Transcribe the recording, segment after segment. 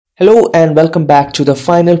Hello and welcome back to the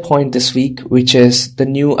final point this week, which is the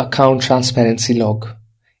new account transparency log.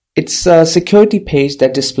 It's a security page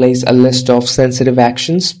that displays a list of sensitive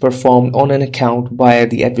actions performed on an account via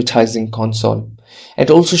the advertising console.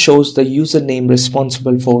 It also shows the username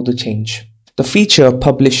responsible for the change. The feature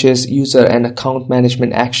publishes user and account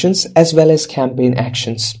management actions as well as campaign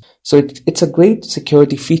actions. So it's a great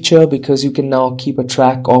security feature because you can now keep a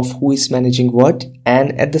track of who is managing what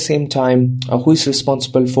and at the same time who is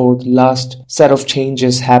responsible for the last set of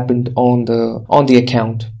changes happened on the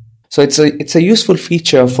account. So it's a useful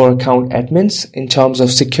feature for account admins in terms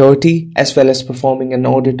of security as well as performing an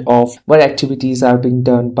audit of what activities are being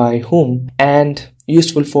done by whom, and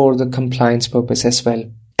useful for the compliance purpose as well.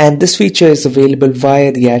 And this feature is available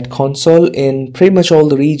via the ad console in pretty much all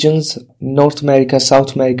the regions: North America,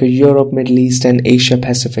 South America, Europe, Middle East, and Asia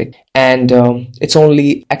Pacific. And it's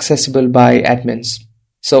only accessible by admins.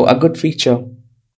 So a good feature.